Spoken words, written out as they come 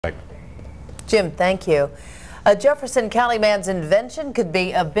Jim, thank you. A Jefferson County man's invention could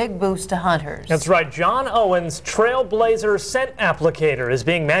be a big boost to hunters. That's right. John Owen's Trailblazer scent applicator is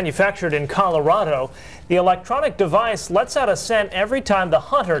being manufactured in Colorado. The electronic device lets out a scent every time the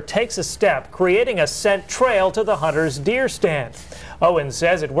hunter takes a step, creating a scent trail to the hunter's deer stand. Owen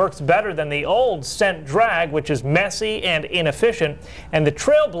says it works better than the old scent drag, which is messy and inefficient, and the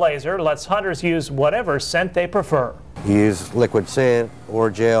Trailblazer lets hunters use whatever scent they prefer. You use liquid scent or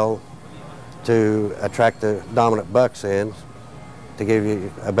gel to attract the dominant bucks in to give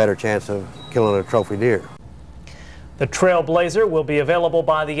you a better chance of killing a trophy deer. The Trailblazer will be available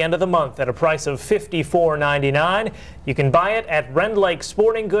by the end of the month at a price of $54.99. You can buy it at Rend Lake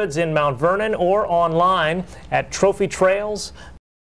Sporting Goods in Mount Vernon or online at Trophytrails.com.